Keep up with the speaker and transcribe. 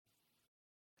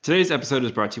Today's episode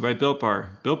is brought to you by Built Bar.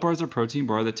 Built Bar is a protein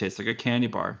bar that tastes like a candy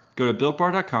bar. Go to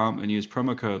BuiltBar.com and use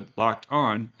promo code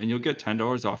LOCKEDON, and you'll get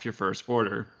 $10 off your first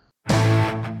order.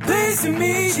 Pleased to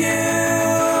meet you.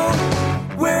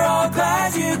 We're all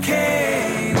glad you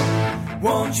came.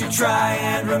 Won't you try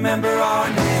and remember our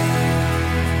name?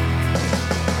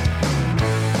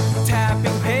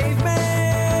 Tapping pavement.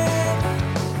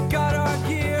 Got our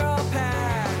gear all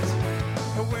packed.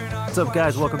 But we're not What's up, quite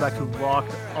guys? Welcome sure. back to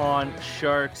Locked On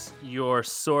Sharks, your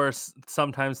source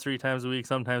sometimes 3 times a week,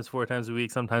 sometimes 4 times a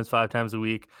week, sometimes 5 times a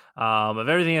week of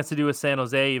everything that has to do with San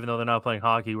Jose. Even though they're not playing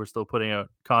hockey, we're still putting out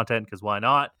content because why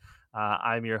not?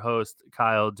 I'm your host,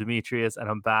 Kyle Demetrius, and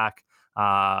I'm back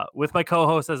with my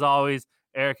co-hosts, as always,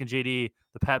 Eric and JD,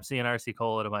 the Pepsi and RC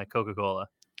Cola to my Coca-Cola.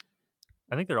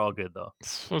 I think they're all good, though.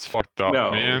 That's fucked up,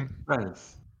 man.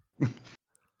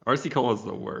 RC Cola is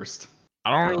the worst.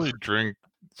 I don't really drink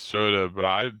soda,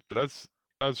 but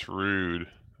that's rude.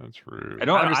 That's rude. I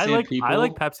don't understand people. I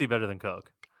like Pepsi better than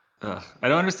Coke. I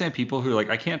don't understand people who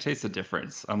I can't taste the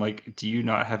difference. I'm like, do you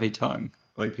not have a tongue?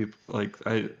 Like people,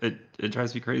 it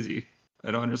drives me crazy.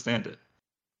 I don't understand it.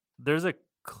 There's a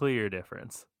clear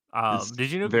difference. It's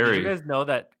Did you guys know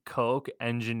that Coke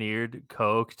engineered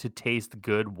Coke to taste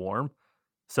good warm?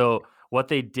 So what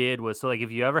they did was,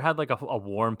 if you ever had a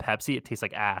warm Pepsi, it tastes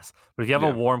like ass. But if you have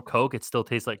a warm Coke, it still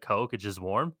tastes like Coke. It's just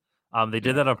warm. They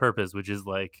did that on purpose, which is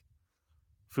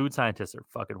food scientists are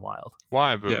fucking wild.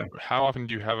 Why? But how often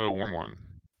do you have a warm one?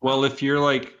 Well, if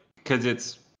you're because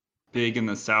it's big in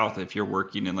the South, if you're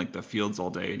working in the fields all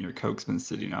day and your Coke's been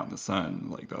sitting out in the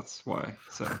sun, that's why.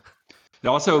 So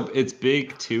also it's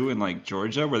big too in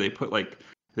Georgia where they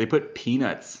put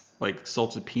peanuts,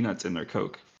 salted peanuts in their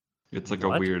Coke. It's a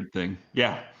weird thing.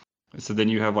 Yeah. So then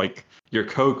you have your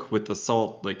Coke with the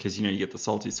salt, because you get the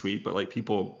salty sweet, but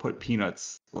people put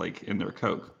peanuts in their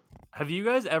Coke. Have you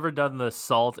guys ever done the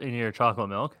salt in your chocolate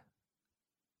milk?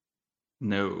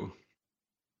 No.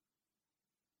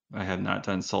 I have not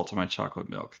done salt in my chocolate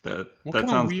milk. That What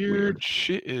sounds weird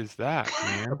shit is that,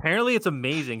 man? Apparently it's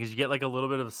amazing because you get a little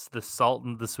bit of the salt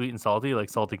and the sweet and salty, like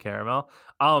salty caramel.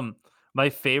 My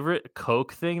favorite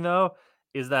Coke thing though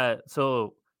is that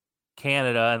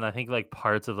Canada and I think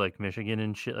parts of Michigan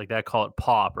and shit like that call it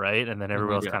pop, right? And then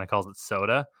everyone else kind of calls it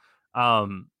soda.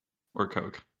 Or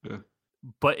Coke. Yeah.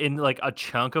 But in a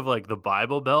chunk of the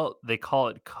Bible Belt, they call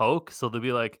it Coke. So they'll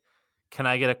be like, can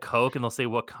I get a Coke? And they'll say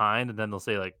what kind, and then they'll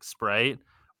say Sprite,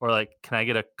 or can I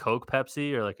get a Coke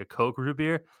Pepsi or a Coke root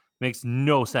beer? Makes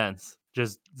no sense.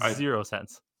 Just 0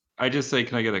 sense. I just say,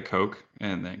 can I get a Coke?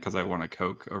 And then because I want a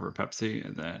Coke over Pepsi,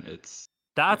 and then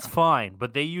that's fine,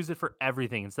 but they use it for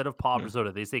everything. Instead of pop or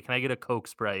soda, they say, can I get a Coke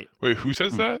Sprite? Wait, who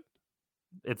says that?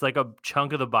 It's a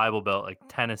chunk of the Bible Belt,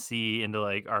 Tennessee into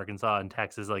Arkansas and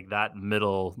Texas, that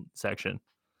middle section.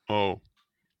 Oh.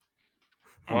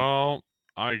 Well,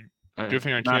 good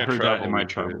thing I can't heard travel that in my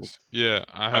travels. Yeah,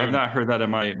 I have not heard that in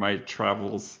my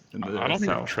travels in the I don't South.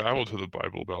 even travel to the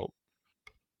Bible Belt.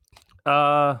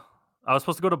 I was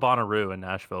supposed to go to Bonnaroo in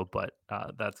Nashville, but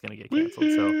that's gonna get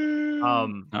canceled. So,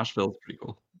 Nashville's pretty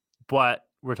cool. But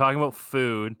we're talking about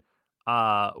food,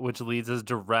 which leads us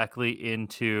directly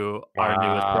into our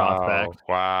newest prospect.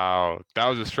 Wow, that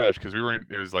was a stretch because it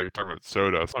was talking about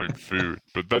soda. It's not even food,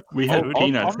 but we had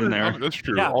peanuts in there. That's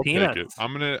true. Yeah, I'll peanuts. take it.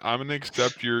 I'm gonna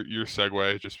accept your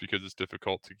segue just because it's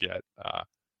difficult to get.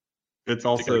 It's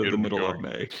also the middle of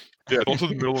May. Yeah, it's also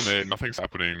the middle of May. Nothing's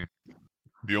happening.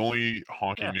 The only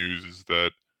hockey news is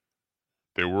that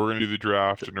they were going to do the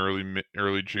draft in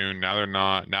early June. Now they're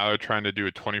not. Now they're trying to do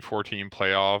a 2014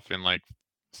 playoff in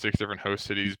 6 different host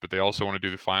cities, but they also want to do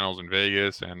the finals in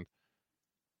Vegas, and it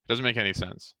doesn't make any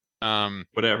sense.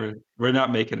 Whatever. We're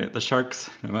not making it. The Sharks,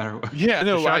 no matter what. Yeah,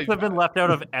 no, the Sharks have been left out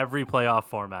of every playoff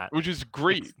format, which is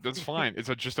great. That's fine. It's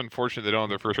just unfortunate they don't have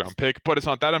their first round pick, but it's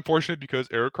not that unfortunate because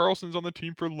Erik Karlsson's on the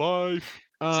team for life.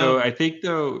 So I think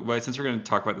though, since we're going to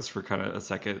talk about this for kind of a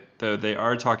second, though, they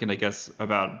are talking, I guess,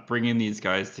 about bringing these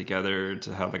guys together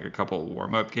to have a couple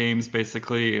warm-up games,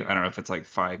 basically. I don't know if it's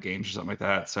 5 games or something like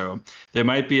that. So there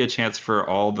might be a chance for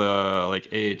all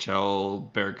the AHL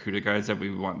Barracuda guys that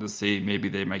we want to see. Maybe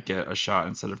they might get a shot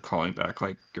instead of calling back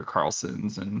your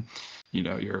Karlssons and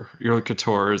your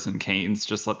Coutures and Canes.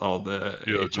 Just let all the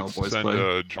AHL boys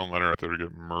play. John Leonard out there to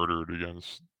get murdered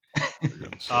against they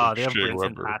have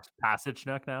Brinson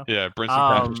Pasichnuk now. Yeah, Brinson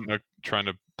Pasichnuk trying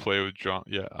to play with John.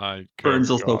 Yeah, Burns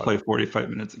will still play 45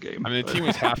 minutes a game. I mean, the team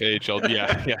was half AHL.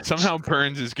 Yeah. Somehow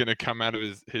Burns is going to come out of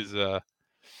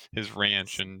his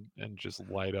ranch and just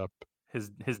light up his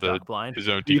duck blind. His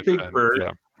own. Do you think Burns?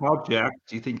 How jacked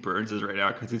do you think Burns is right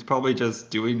now? Because he's probably just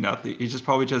doing nothing. He's just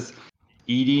probably just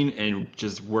eating and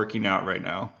just working out right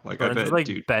now. Like Burns I is bet, like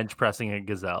dude. bench pressing a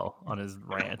gazelle on his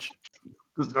ranch.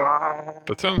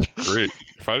 That sounds great.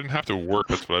 If I didn't have to work,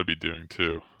 that's what I'd be doing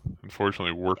too.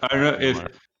 Unfortunately, work. I don't know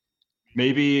if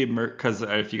maybe because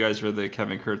if you guys read the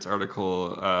Kevin Kurtz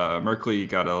article, Merkley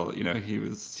got he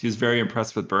was very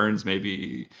impressed with Burns.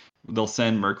 Maybe they'll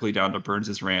send Merkley down to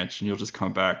Burns's ranch, and you'll just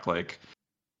come back like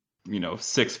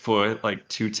 6 foot, like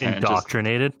 210,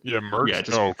 Indoctrinated.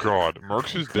 Oh god,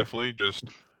 Merckx is definitely just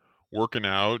working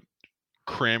out,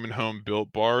 cramming home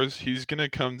built bars. He's gonna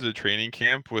come to the training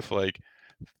camp with like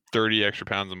 30 extra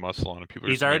pounds of muscle on him. People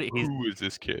are who is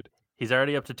this kid? He's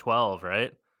already up to 12,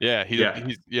 right? Yeah,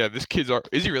 this kid's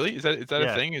is he really? Is that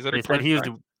a thing? Is that they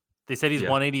said he's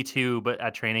 182, but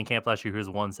at training camp last year he was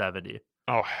 170.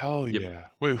 Oh hell yeah.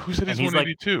 Wait, who said he's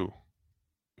 182?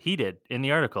 He did in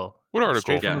the article. What article?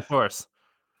 Straight from the source.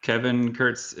 Kevin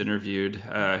Kurtz interviewed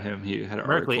him. He had an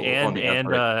article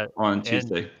on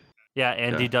Tuesday.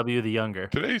 And DW the Younger.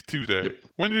 Today's Tuesday.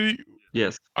 When did he?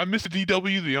 Yes. I missed a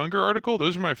DW the Younger article.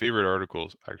 Those are my favorite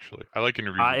articles, actually. I like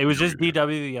interviews. It was just DW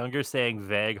the Younger saying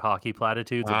vague hockey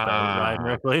platitudes about Ryan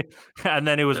Merkley, and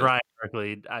then it was Ryan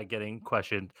Merkley getting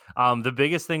questioned. The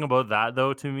biggest thing about that,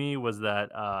 though, to me was that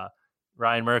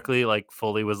Ryan Merkley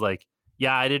fully was like,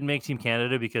 "Yeah, I didn't make Team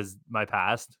Canada because my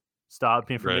past stopped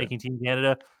me from making Team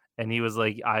Canada," and he was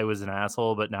like, "I was an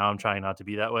asshole, but now I'm trying not to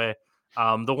be that way."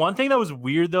 The one thing that was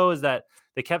weird though is that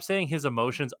they kept saying his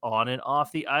emotions on and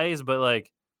off the ice, but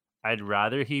I'd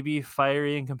rather he be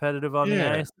fiery and competitive on the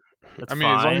ice. That's fine.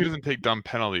 As long as he doesn't take dumb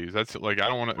penalties, that's I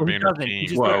don't want to abandon our team. He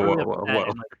just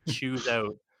whoa. Chews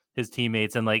out his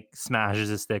teammates and smashes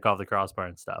his stick off the crossbar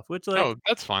and stuff. Which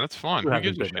that's fine. That's fun. Who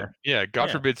gives a shit? Yeah,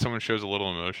 God forbid someone shows a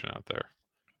little emotion out there.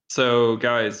 So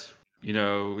guys,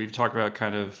 we've talked about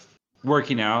kind of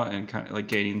working out and kind of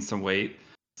gaining some weight.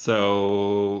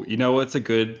 So what's a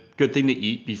good thing to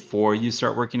eat before you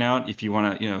start working out? If you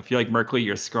want to, if you like Merkley,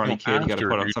 you're a scrawny kid, you got to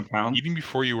put on some pounds. Eating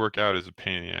before you work out is a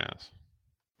pain in the ass.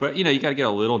 But you got to get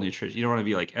a little nutrition. You don't want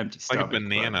to be empty stomach. Like a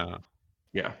banana.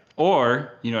 Yeah.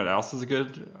 Or what else is a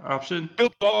good option?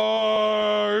 Built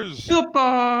Bars. Built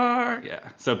Bar. Yeah.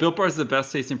 So Built Bar is the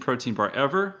best tasting protein bar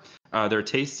ever. They're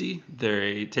tasty.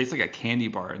 They taste like a candy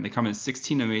bar, and they come in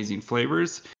 16 amazing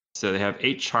flavors. So they have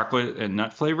 8 chocolate and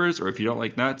nut flavors, or if you don't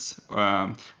like nuts,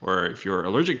 or if you're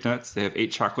allergic to nuts, they have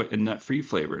 8 chocolate and nut-free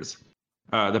flavors.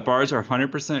 The bars are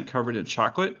 100% covered in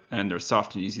chocolate, and they're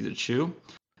soft and easy to chew.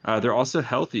 They're also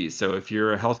healthy, so if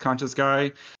you're a health-conscious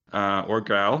guy or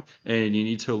gal and you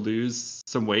need to lose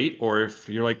some weight, or if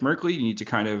you're like Merkley, you need to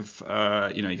kind of,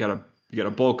 you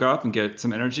gotta bulk up and get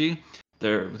some energy,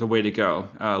 they're the way to go.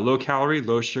 Low calorie,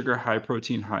 low sugar, high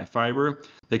protein, high fiber.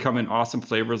 They come in awesome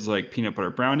flavors like peanut butter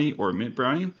brownie or mint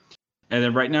brownie. And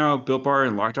then right now, Built Bar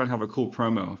and Locked On have a cool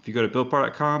promo. If you go to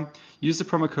BuiltBar.com, use the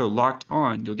promo code Locked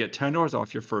On, you'll get $10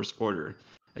 off your first order.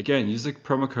 Again, use the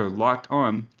promo code Locked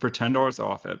On for $10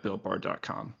 off at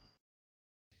BuiltBar.com.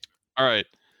 All right,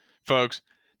 folks.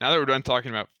 Now that we're done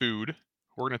talking about food,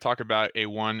 we're going to talk about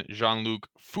one Jean-Luc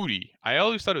Foudy. I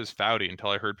always thought it was Foudy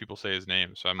until I heard people say his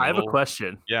name. So I have a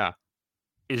question. Yeah.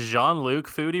 Is Jean-Luc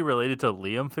Foudy related to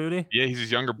Liam Foudy? Yeah, he's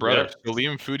his younger brother. Yeah. So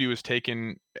Liam Foudy was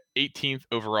taken 18th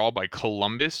overall by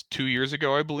Columbus 2 years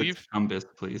ago, I believe. Columbus,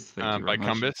 please. Thank you by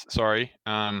Columbus, sorry.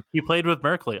 He played with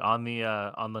Merkley on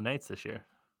the Knights this year.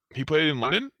 He played in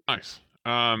London? Nice.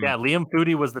 Yeah, Liam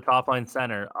Foudy was the top line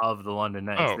center of the London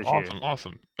Knights this year.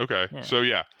 Awesome. Okay.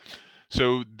 Yeah.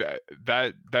 So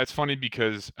that's funny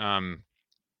because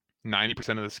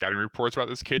 90% of the scouting reports about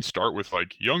this kid start with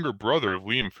younger brother of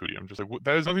Liam Foudy. I'm just like,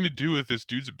 that has nothing to do with this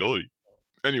dude's ability.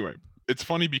 Anyway, it's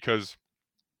funny because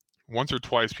once or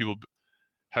twice people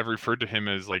have referred to him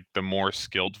as the more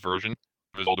skilled version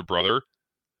of his older brother,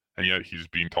 and yet he's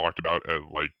being talked about at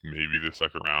maybe the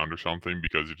second round or something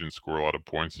because he didn't score a lot of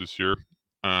points this year,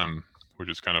 which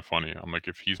is kind of funny. I'm like,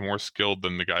 if he's more skilled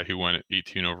than the guy who went at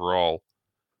 18 overall,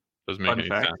 doesn't make any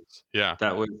sense. Yeah.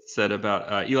 That was said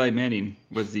about Eli Manning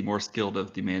was the more skilled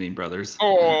of the Manning brothers.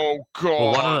 Oh,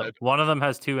 God. Well, one of them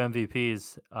has 2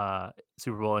 MVPs,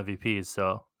 Super Bowl MVPs,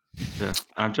 so. Yeah,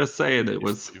 I'm just saying it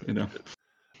was,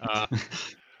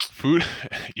 Food,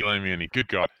 Eli Manning, good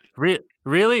God.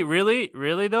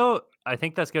 Really, though, I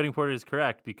think that scouting report is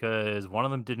correct because one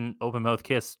of them didn't open mouth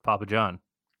kiss Papa John.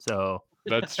 So.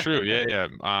 That's true, yeah.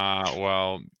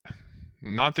 Well,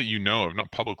 not that you know of,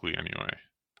 not publicly anyway.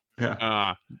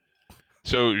 Yeah.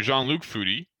 So Jean-Luc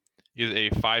Foudy is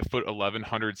a 5'11",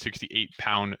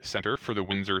 168-pound center for the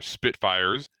Windsor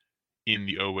Spitfires in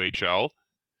the OHL.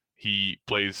 He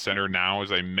plays center now,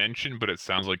 as I mentioned, but it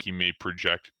sounds like he may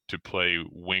project to play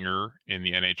winger in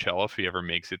the NHL if he ever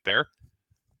makes it there.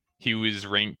 He was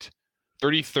ranked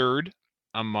 33rd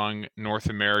among North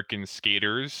American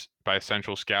skaters by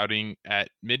Central Scouting at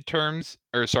midterms,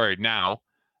 now.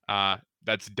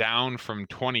 That's down from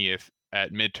 20th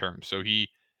at midterms. So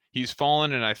he's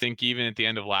fallen, and I think even at the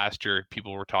end of last year,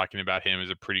 people were talking about him as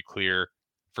a pretty clear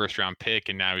first-round pick,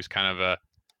 and now he's kind of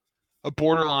a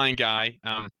borderline guy.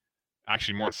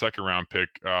 Actually, more second-round pick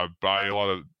by a lot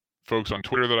of folks on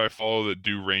Twitter that I follow that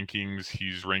do rankings.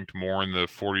 He's ranked more in the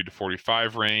 40 to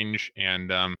 45 range,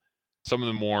 and some of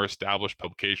the more established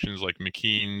publications like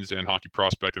McKeen's and Hockey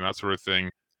Prospect and that sort of thing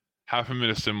have him in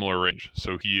a similar range.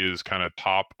 So he is kind of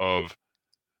top of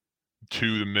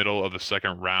to the middle of the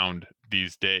second round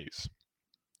these days.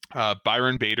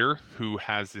 Byron Bader, who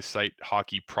has the site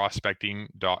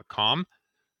hockeyprospecting.com,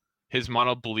 his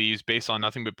model believes, based on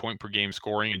nothing but point per game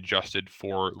scoring adjusted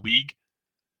for league,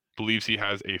 believes he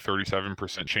has a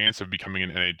 37% chance of becoming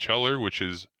an NHLer, which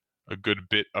is a good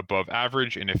bit above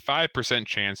average, and a 5%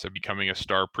 chance of becoming a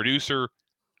star producer,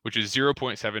 which is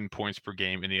 0.7 points per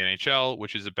game in the NHL,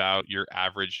 which is about your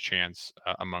average chance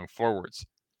among forwards.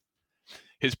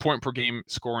 His point per game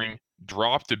scoring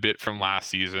dropped a bit from last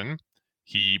season.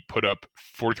 He put up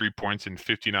 43 points in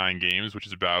 59 games, which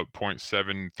is about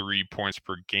 0.73 points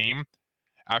per game.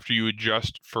 After you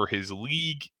adjust for his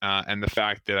league and the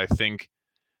fact that I think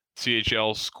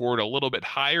CHL scored a little bit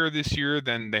higher this year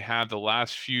than they have the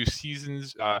last few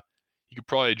seasons, you could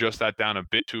probably adjust that down a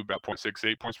bit to about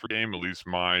 0.68 points per game, at least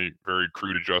my very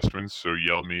crude adjustments, so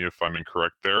yell at me if I'm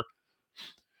incorrect there.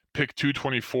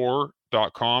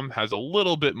 Pick224.com has a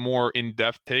little bit more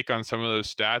in-depth take on some of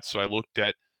those stats, so I looked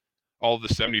at all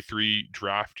the 73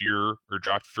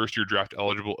 first-year draft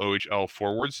eligible OHL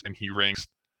forwards, and he ranks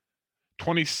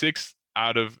 26th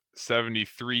out of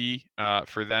 73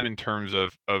 for them in terms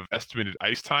of estimated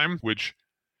ice time, which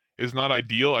is not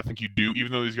ideal. I think you do,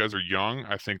 even though these guys are young,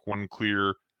 I think one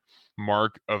clear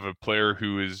mark of a player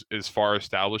who is far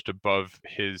established above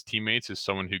his teammates is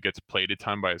someone who gets played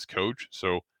time by his coach.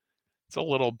 So it's a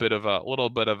little bit of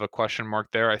a question mark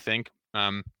there, I think.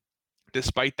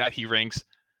 Despite that, he ranks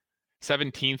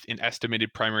 17th in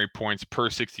estimated primary points per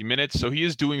 60 minutes. So he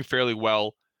is doing fairly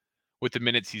well with the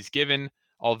minutes he's given,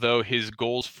 although his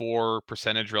goals for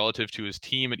percentage relative to his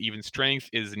team at even strength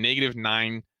is negative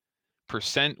 9%,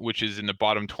 which is in the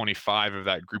bottom 25 of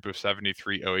that group of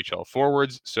 73 OHL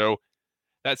forwards. So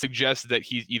that suggests that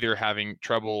he's either having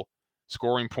trouble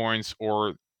scoring points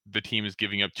or the team is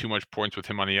giving up too much points with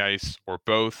him on the ice, or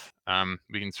both.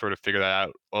 We can sort of figure that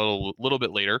out a little bit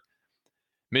later.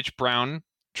 Mitch Brown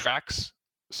tracks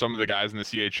some of the guys in the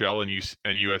CHL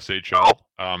and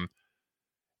USHL,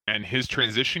 and his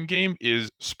transition game is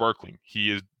sparkling. He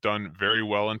has done very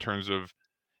well in terms of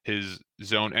his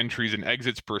zone entries and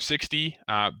exits per 60.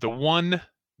 The one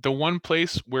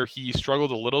place where he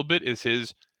struggled a little bit is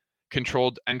his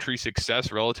controlled entry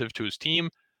success relative to his team,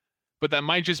 but that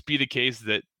might just be the case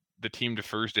that the team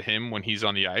defers to him when he's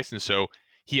on the ice, and so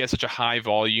he has such a high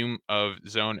volume of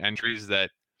zone entries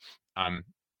that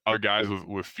other guys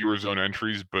with fewer zone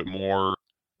entries but more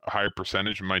a higher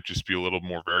percentage might just be a little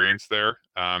more variance there.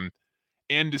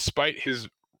 And despite his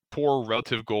poor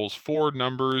relative goals forward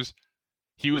numbers,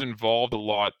 he was involved a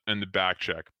lot in the back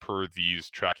check per these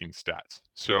tracking stats.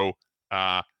 So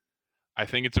I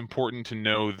think it's important to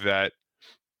know that,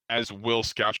 as Will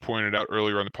Scouch pointed out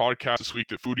earlier on the podcast this week,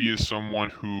 that Foudy is someone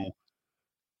who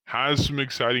has some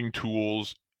exciting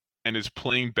tools and is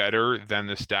playing better than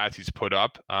the stats he's put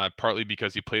up, partly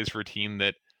because he plays for a team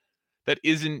that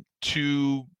isn't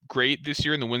too great this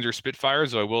year in the Windsor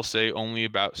Spitfires, though I will say only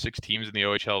about 6 teams in the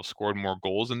OHL have scored more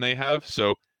goals than they have.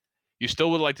 So you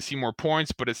still would like to see more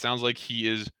points, but it sounds like he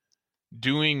is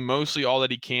doing mostly all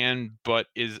that he can, but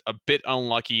is a bit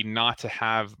unlucky not to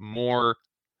have more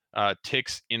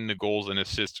ticks in the goals and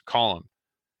assists column.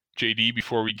 JD,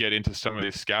 before we get into some of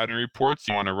the scouting reports,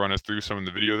 you want to run us through some of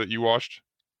the video that you watched?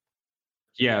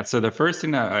 Yeah, so the first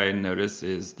thing that I noticed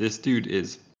is this dude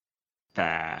is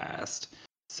fast.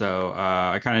 So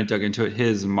I kind of dug into it.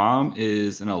 His mom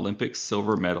is an Olympic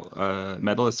silver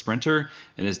medalist sprinter,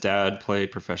 and his dad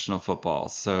played professional football.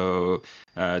 So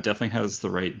definitely has the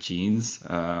right genes.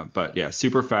 But yeah,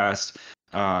 super fast.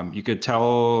 You could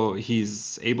tell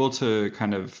he's able to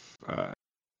kind of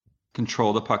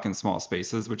control the puck in small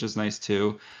spaces, which is nice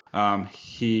too.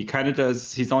 He kind of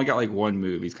does. He's only got like one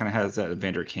move. He's kind of has that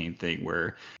Evander Kane thing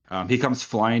where he comes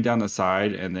flying down the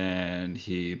side, and then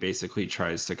he basically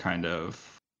tries to kind of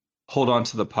hold on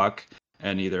to the puck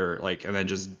and and then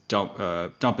just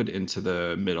dump it into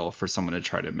the middle for someone to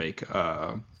try to make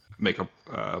a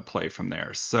play from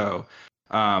there. So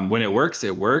when it works,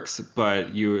 but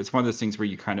it's one of those things where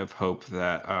you kind of hope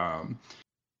that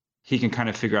he can kind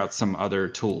of figure out some other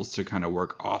tools to kind of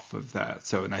work off of that.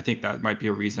 So, and I think that might be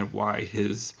a reason why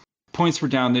his points were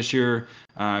down this year,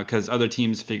 because other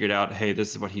teams figured out, hey,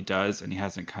 this is what he does, and he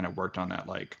hasn't kind of worked on that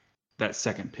that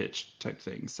second pitch type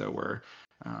thing. So where,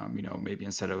 maybe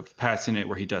instead of passing it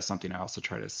where he does something else to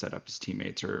try to set up his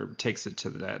teammates or takes it to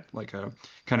that like a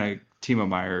kind of Timo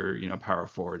Meyer, power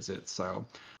forwards it. So,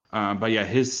 but yeah,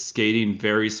 his skating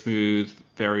very smooth,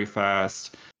 very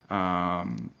fast.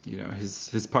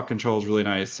 His puck control is really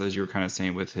nice, as you were kind of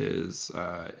saying with his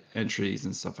entries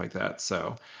and stuff like that.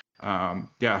 So,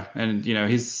 yeah, and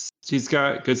he's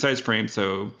got good size frame,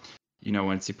 so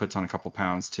once he puts on a couple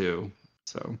pounds too.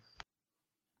 So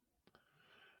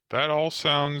that all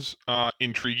sounds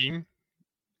intriguing,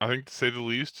 I think, to say the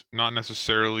least. Not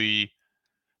necessarily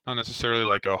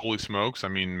like a holy smokes. I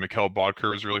mean, Mikkel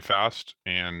Bodker is really fast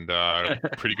and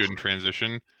pretty good in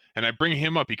transition. And I bring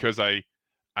him up because I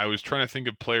was trying to think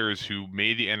of players who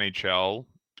made the NHL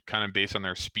kind of based on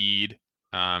their speed,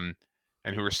 and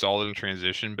who were solid in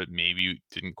transition, but maybe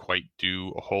didn't quite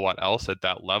do a whole lot else at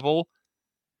that level.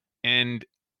 And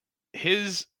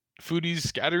his Foodie's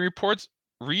scouting reports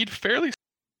read fairly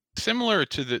similar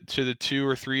to the 2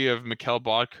 or 3 of Mikkel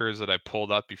Bodker's that I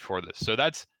pulled up before this. So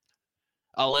that's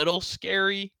a little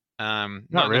scary. Not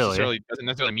necessarily, doesn't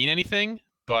necessarily mean anything.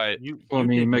 But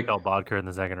Mikkel Bodker in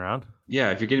the second round.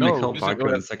 Yeah, if you're getting Mikkel Bodker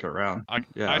in the second round,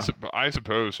 I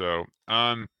suppose so.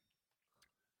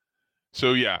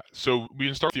 So we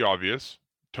can start with the obvious.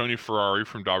 Tony Ferrari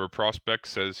from Dobber Prospect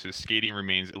says his skating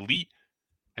remains elite,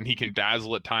 and he can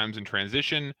dazzle at times in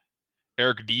transition.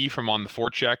 Eric D from On the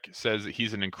Forecheck says that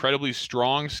he's an incredibly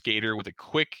strong skater with a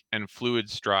quick and fluid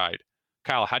stride.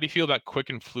 Kyle, how do you feel about quick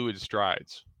and fluid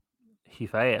strides? He's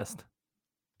fast.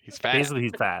 He's fast. Basically,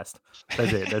 he's fast.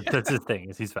 That's it. That's his thing.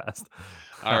 Is he's fast.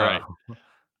 All right.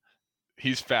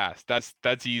 He's fast.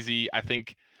 That's easy. I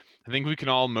think we can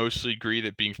all mostly agree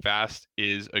that being fast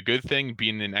is a good thing.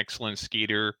 Being an excellent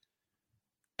skater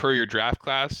per your draft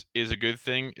class is a good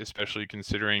thing, especially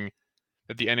considering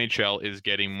that the NHL is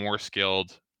getting more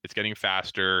skilled. It's getting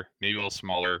faster, maybe a little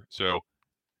smaller. So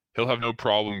he'll have no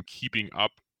problem keeping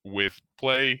up with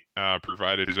play,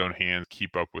 provided his own hands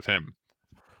keep up with him.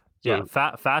 So,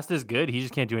 yeah, fast is good. He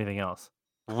just can't do anything else.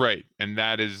 Right, and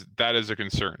that is a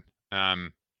concern.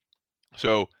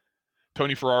 So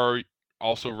Tony Ferrari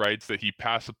also writes that he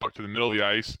passed the puck to the middle of the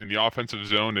ice in the offensive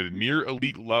zone at a near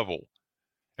elite level,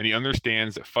 and he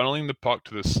understands that funneling the puck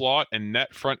to the slot and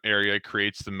net front area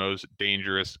creates the most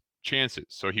dangerous chances.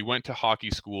 So he went to Hockey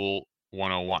School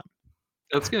 101.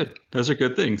 That's good. Those are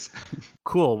good things.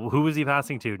 Cool. Who was he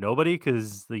passing to? Nobody?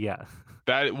 Because,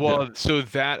 So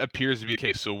that appears to be the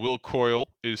case. So Will Coyle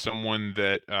is someone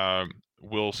that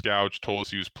Will Scouch told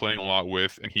us he was playing a lot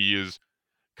with, and he is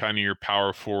kind of your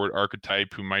power forward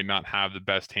archetype who might not have the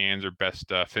best hands or best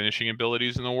finishing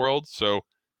abilities in the world. So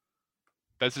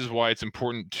this is why it's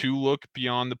important to look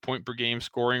beyond the point per game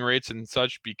scoring rates and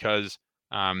such, because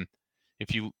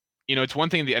if it's one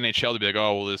thing in the NHL to be like,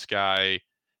 oh, well, this guy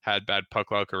had bad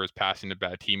puck luck or was passing to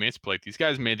bad teammates, but like these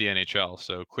guys made the NHL,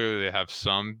 so clearly they have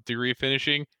some degree of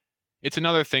finishing. It's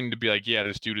another thing to be like, yeah,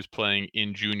 this dude is playing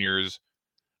in juniors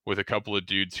with a couple of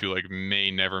dudes who like may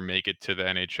never make it to the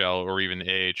NHL or even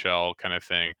the AHL kind of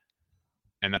thing.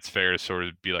 And that's fair to sort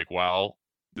of be like, well,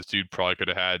 this dude probably could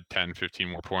have had 10, 15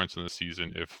 more points in the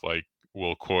season if like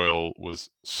Will Coyle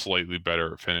was slightly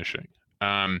better at finishing.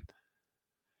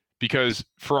 Because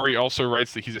Ferrari also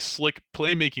writes that he's a slick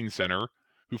playmaking center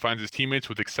who finds his teammates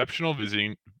with exceptional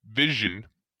vision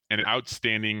and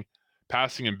outstanding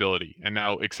passing ability. And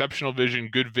now exceptional vision,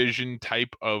 good vision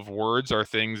type of words are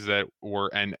things that were,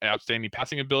 and outstanding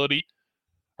passing ability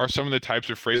are some of the types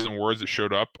of phrases and words that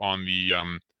showed up on the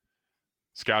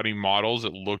scouting models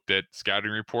that looked at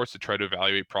scouting reports to try to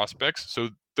evaluate prospects.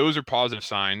 So those are positive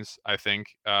signs, I think.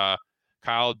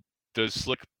 Kyle, does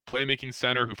slick playmaking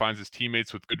center who finds his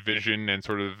teammates with good vision and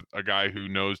sort of a guy who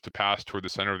knows to pass toward the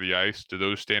center of the ice, do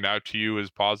those stand out to you as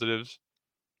positives?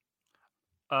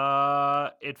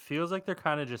 It feels like they're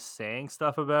kind of just saying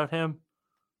stuff about him.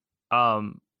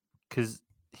 Because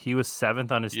he was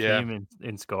 7th on his team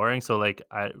in scoring. So like,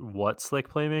 what slick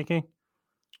playmaking?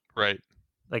 Right.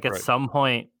 Like at some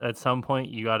point,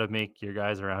 you got to make your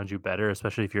guys around you better,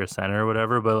 especially if you're a center or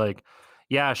whatever. But like,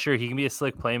 yeah, sure, he can be a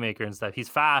slick playmaker and stuff. He's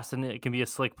fast and it can be a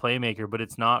slick playmaker, but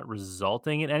it's not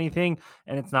resulting in anything.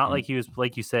 And it's not like he was,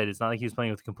 like you said, it's not like he was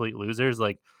playing with complete losers.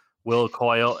 Like Will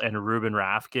Coyle and Ruben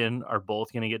Rafkin are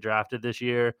both going to get drafted this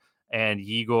year. And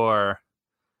Igor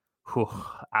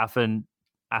Afanasiev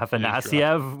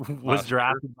was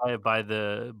drafted by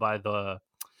the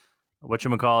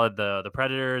whatchamacallit, the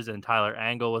Predators, and Tyler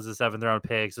Angle was a 7th round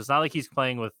pick. So it's not like he's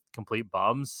playing with complete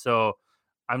bums. So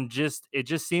it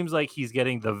just seems like he's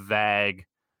getting the vague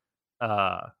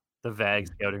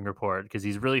scouting report because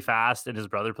he's really fast and his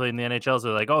brother played in the NHL. So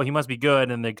they're like, oh, he must be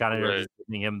good. And they kind of are just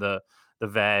giving him the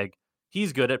vague.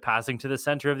 He's good at passing to the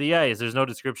center of the ice. There's no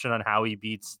description on how he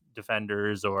beats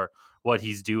defenders or what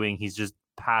he's doing. He's just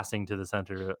passing to the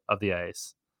center of the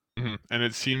ice. Mm-hmm. And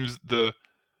it seems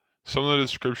some of the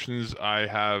descriptions I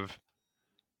have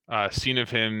seen of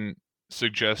him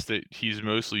suggest that he's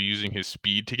mostly using his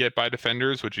speed to get by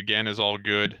defenders, which again is all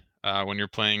good when you're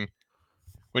playing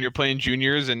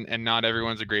juniors and not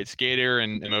everyone's a great skater,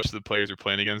 and most of the players you're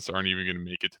playing against aren't even going to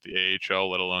make it to the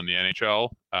AHL, let alone the NHL.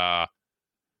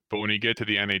 But when you get to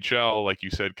the NHL, like you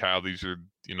said, Kyle, these are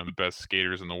the best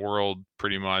skaters in the world,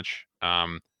 pretty much.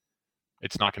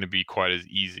 It's not going to be quite as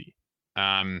easy.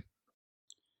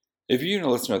 If you're a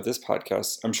listener of this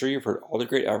podcast, I'm sure you've heard all the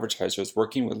great advertisers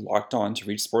working with Locked On to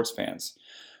reach sports fans.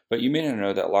 But you may not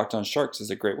know that Locked On Sharks is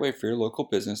a great way for your local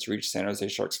business to reach San Jose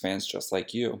Sharks fans just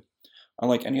like you.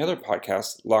 Unlike any other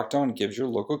podcast, Locked On gives your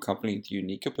local company the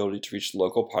unique ability to reach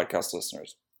local podcast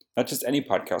listeners. Not just any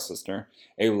podcast listener,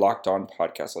 a Locked On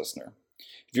podcast listener.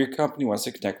 If your company wants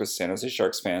to connect with San Jose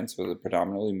Sharks fans with a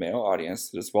predominantly male audience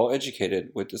that is well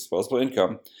educated with disposable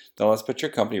income, then let's put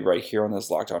your company right here on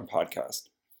this Locked On podcast.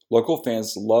 Local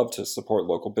fans love to support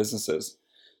local businesses.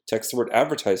 Text the word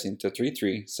advertising to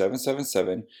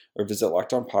 33777 or visit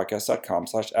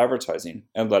lockedonpodcast.com/advertising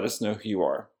and let us know who you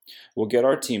are. We'll get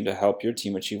our team to help your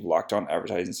team achieve Locked On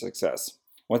advertising success.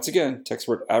 Once again, text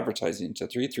word advertising to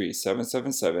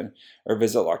 33777 or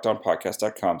visit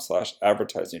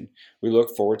lockedonpodcast.com/advertising. We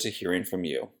look forward to hearing from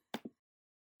you.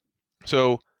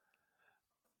 So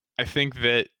I think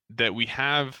that we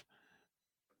have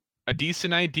a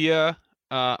decent idea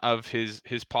of his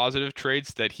positive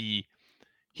traits, that he's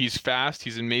fast,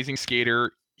 he's an amazing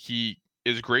skater, he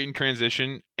is great in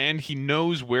transition, and he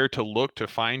knows where to look to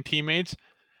find teammates,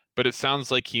 but it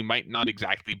sounds like he might not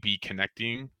exactly be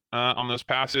connecting on those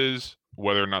passes.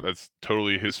 Whether or not that's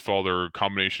totally his fault or a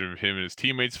combination of him and his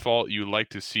teammates' fault, you'd like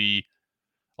to see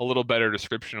a little better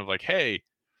description of like, hey,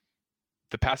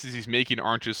 the passes he's making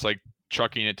aren't just like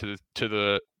chucking it to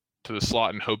the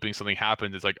slot and hoping something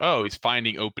happens. It's like, oh, he's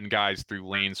finding open guys through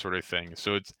lanes, sort of thing.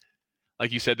 So it's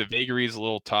like you said, the vagary is a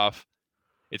little tough.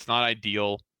 It's not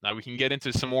ideal. Now we can get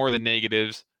into some more of the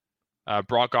negatives.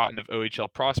 Brock Otten of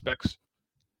OHL Prospects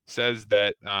says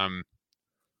that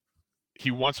he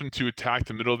wants him to attack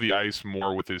the middle of the ice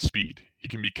more with his speed. He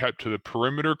can be kept to the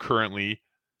perimeter currently,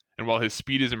 and while his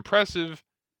speed is impressive,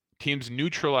 teams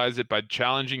neutralize it by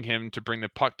challenging him to bring the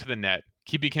puck to the net,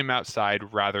 keeping him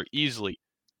outside rather easily.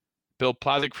 Bill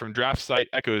Plazik from Draft Site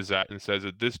echoes that and says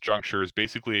that this juncture is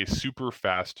basically a super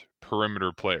fast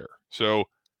perimeter player. So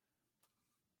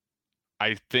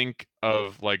I think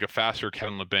of like a faster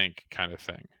Kevin Labanc kind of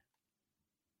thing.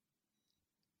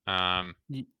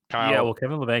 Kyle, yeah, well,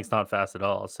 Kevin Labanc's not fast at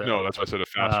all. So no, that's why I said a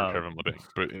faster Kevin Labanc.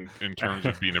 But in terms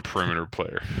of being a perimeter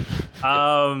player,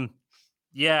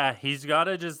 yeah, he's got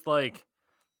to just like.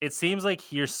 It seems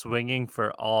like you're swinging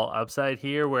for all upside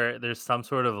here, where there's some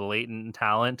sort of latent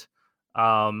talent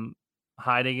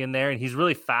hiding in there, and he's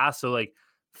really fast. So like,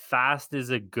 fast is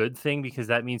a good thing because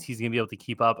that means he's gonna be able to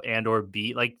keep up and or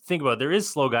beat. Like, think about it, there is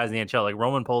slow guys in the NHL. Like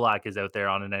Roman Polak is out there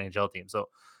on an NHL team, so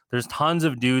there's tons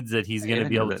of dudes that he's gonna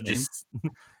be able to just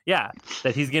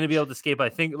that he's gonna be able to escape. I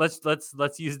think let's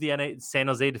use the San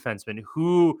Jose defenseman.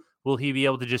 Who will he be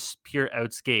able to just pure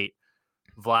outskate?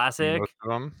 Vlasic. Most of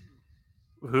them.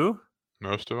 Who?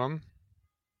 Most of them.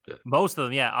 Most of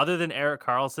them, yeah. Other than Erik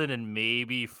Karlsson and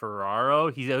maybe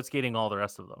Ferraro, he's outskating all the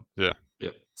rest of them. Yeah.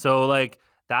 Yep. So like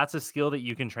that's a skill that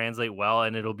you can translate well,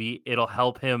 and it'll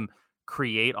help him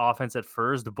create offense at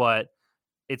first, but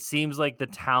it seems like the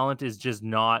talent is just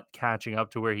not catching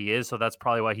up to where he is. So that's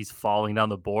probably why he's falling down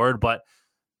the board. But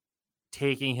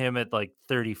taking him at like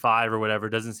 35 or whatever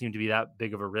doesn't seem to be that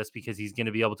big of a risk because he's going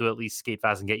to be able to at least skate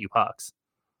fast and get you pucks.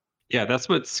 Yeah, that's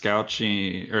what Scout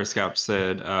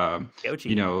said.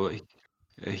 You know,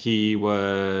 he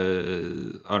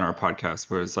was on our podcast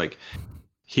where it's like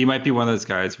he might be one of those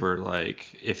guys where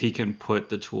like if he can put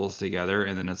the tools together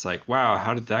and then it's like, wow,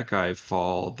 how did that guy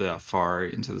fall that far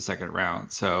into the second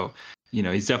round? So, you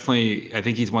know, he's definitely, I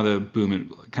think he's one of the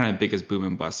biggest boom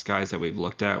and bust guys that we've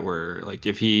looked at, where like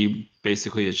if he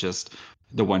basically is just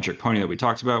the one trick pony that we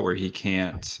talked about, where he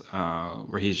can't,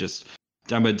 where he's just,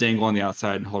 I'm going to dangle on the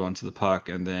outside and hold on to the puck,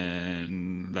 and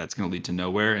then that's going to lead to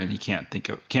nowhere, and he can't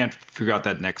figure out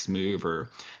that next move or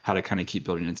how to kind of keep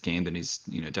building his game, then he's,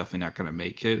 you know, definitely not going to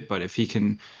make it. But if he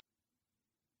can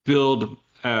build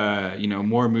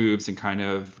more moves and kind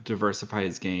of diversify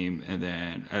his game, and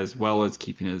then as well as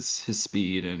keeping his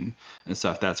speed and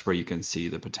stuff, that's where you can see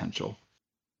the potential.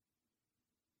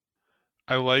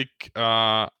 I like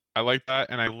that,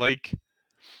 and I like,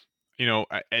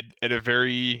 at a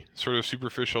very sort of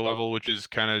superficial level, which is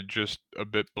kind of just a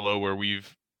bit below where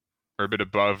or a bit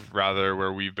above rather,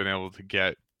 where we've been able to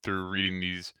get through reading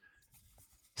these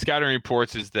scouting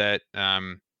reports, is that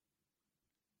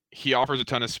he offers a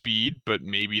ton of speed, but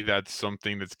maybe that's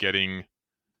something that's getting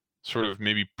sort of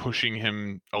maybe pushing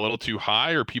him a little too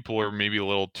high, or people are maybe a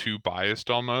little too biased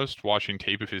almost watching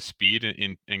tape of his speed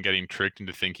and getting tricked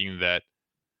into thinking that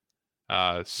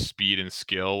speed and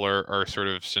skill are sort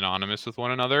of synonymous with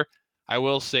one another. I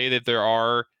will say that there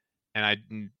are, and I,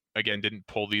 again, didn't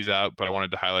pull these out, but I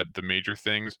wanted to highlight the major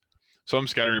things. Some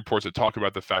scouting reports that talk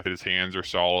about the fact that his hands are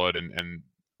solid, and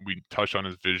we touched on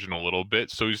his vision a little bit.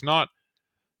 So he's not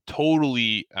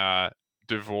totally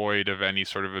devoid of any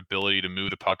sort of ability to move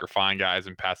the puck or find guys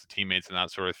and pass the teammates and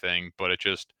that sort of thing, but it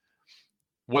just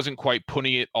wasn't quite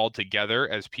putting it all together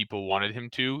as people wanted him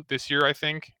to this year, I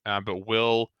think. But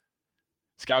Will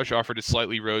Scouch offered a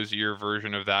slightly rosier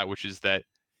version of that, which is that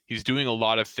he's doing a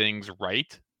lot of things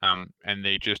right, and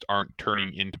they just aren't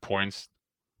turning into points,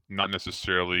 not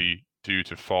necessarily due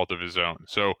to fault of his own.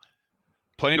 So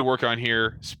plenty to work on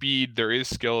here. Speed, there is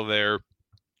skill there.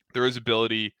 There is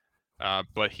ability,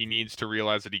 but he needs to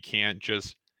realize that he can't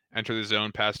just enter the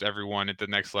zone past everyone at the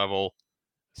next level,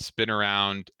 spin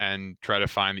around, and try to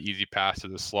find the easy pass to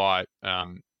the slot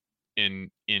in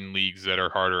leagues that are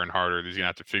harder and harder. He's going to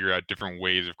have to figure out different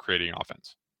ways of creating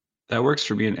offense. That works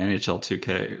for me in NHL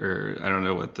 2K, or I don't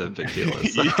know what the big deal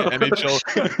is. So. Yeah,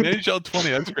 NHL 20,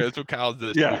 that's great. That's what Kyle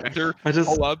did. Yeah, enter,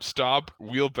 pull up, stop,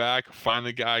 wheel back, find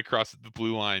the guy across the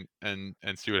blue line, and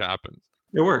see what happens.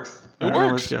 It works. It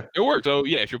works. Yeah. It works. Oh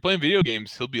yeah, if you're playing video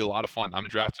games, he'll be a lot of fun. I'm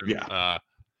drafting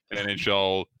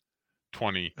NHL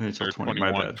 20 or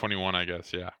 21, I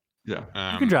guess. Yeah. Yeah.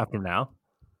 You can draft him now.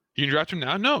 You can draft him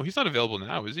now? No, he's not available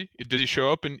now, is he? Did he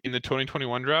show up in the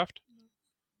 2021 draft?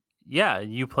 Yeah,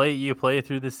 you play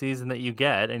through the season that you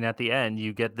get, and at the end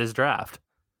you get this draft.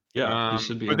 Yeah, he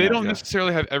should be. But they don't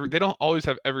necessarily have they don't always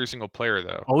have every single player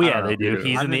though. Oh yeah, they do.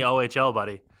 He's in the OHL,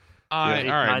 buddy. All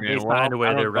right, man.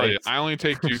 Well, I only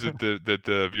take dudes that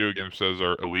the video game says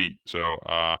are elite. So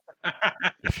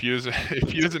if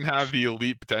he doesn't have the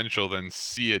elite potential, then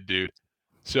see it, dude.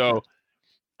 So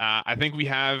I think we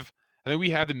have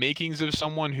the makings of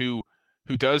someone who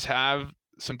does have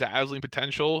some dazzling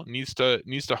potential. Needs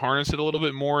to harness it a little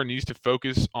bit more. Needs to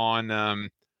focus on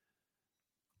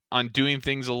doing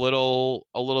things a little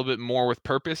bit more with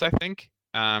purpose, I think.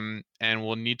 And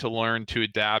we'll need to learn to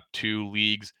adapt to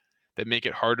leagues that make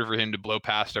it harder for him to blow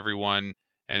past everyone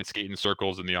and skate in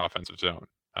circles in the offensive zone.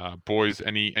 Boys,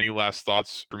 any last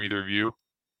thoughts from either of you?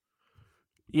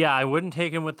 Yeah, I wouldn't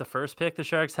take him with the first pick the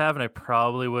Sharks have, and I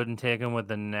probably wouldn't take him with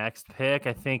the next pick.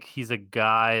 I think he's a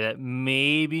guy that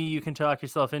maybe you can talk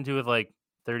yourself into with like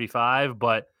 35,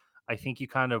 but I think you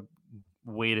kind of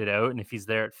wait it out. And if he's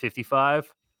there at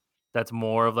 55, that's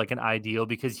more of like an ideal,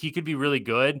 because he could be really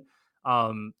good.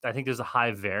 I think there's a high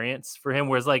variance for him,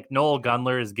 whereas like Noel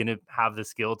Gunler is going to have the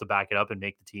skill to back it up and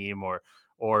make the team, or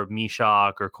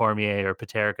Mishak or Cormier or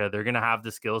Paterka. They're going to have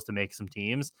the skills to make some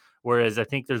teams. Whereas I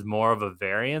think there's more of a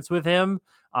variance with him.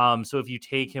 So if you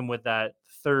take him with that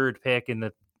third pick in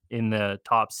the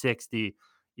top 60,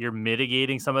 you're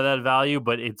mitigating some of that value,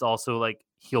 but it's also like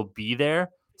he'll be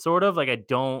there sort of like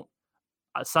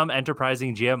some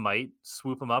enterprising GM might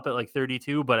swoop him up at like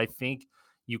 32, but I think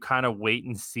you kind of wait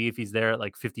and see if he's there at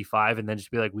like 55 and then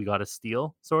just be like, we got to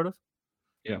steal sort of.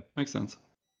 Yeah, makes sense.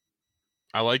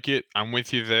 I like it. I'm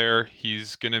with you there.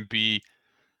 He's going to be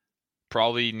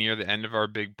probably near the end of our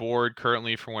big board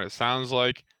currently from what it sounds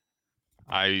like.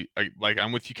 I'm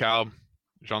with you, Cal.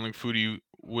 Jean-Luc Foudy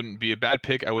wouldn't be a bad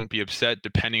pick. I wouldn't be upset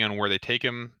depending on where they take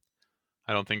him.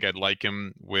 I don't think I'd like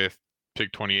him with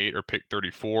pick 28 or pick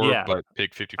 34, but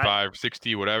pick 55,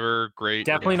 60, whatever. Great.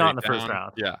 Definitely not in the first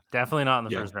round. Yeah. Definitely not in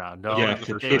the first round. No, yeah.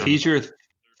 If he's your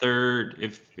third,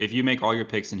 if you make all your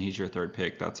picks and he's your third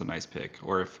pick, that's a nice pick.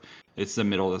 Or if it's the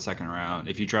middle of the second round,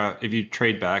 if you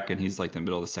trade back and he's like the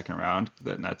middle of the second round,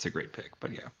 then that's a great pick.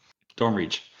 But yeah, don't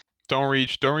reach for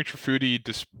Foudy,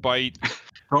 despite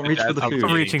don't reach for the food.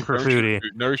 I'm reaching for Foudy.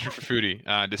 No reaching for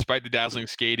Foudy. Despite the dazzling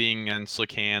skating and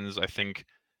slick hands, I think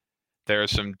there are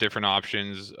some different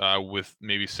options with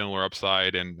maybe similar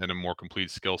upside and a more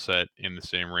complete skill set in the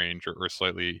same range or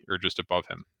slightly or just above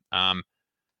him.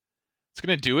 It's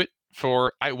gonna do it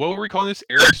for what were we calling this?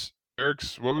 Eric's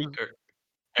what was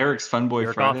Eric's Fun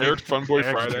Boy Friday. Eric's Fun Boy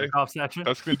Eric's Friday. Section.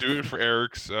 That's gonna do it for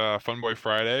Eric's Fun Boy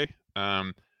Friday.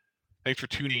 Thanks for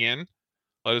tuning in.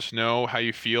 Let us know how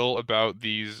you feel about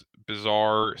these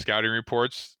bizarre scouting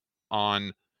reports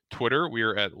on Twitter. We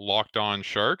are at Locked On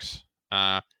Sharks.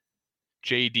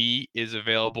 JD is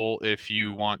available if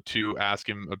you want to ask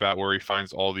him about where he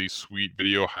finds all these sweet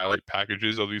video highlight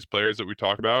packages of these players that we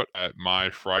talk about at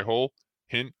myfryhole,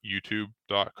 hint,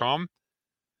 youtube.com.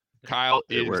 Kyle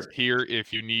is here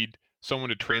if you need someone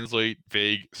to translate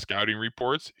vague scouting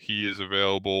reports. He is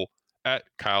available at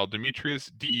Kyle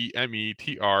Demetrius,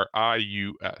 Demetrius.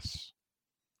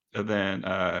 And then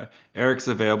Eric's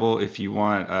available if you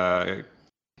want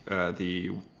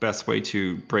the best way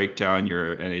to break down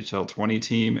your NHL 20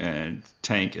 team and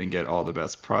tank and get all the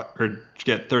best or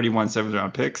get 31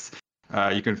 7th-round picks.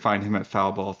 You can find him at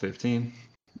Foulball15.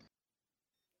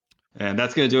 And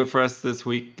that's going to do it for us this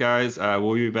week, guys.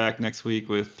 We'll be back next week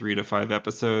with 3 to 5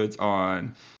 episodes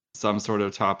on some sort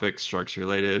of topic, Sharks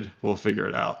related. We'll figure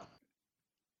it out.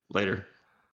 Later.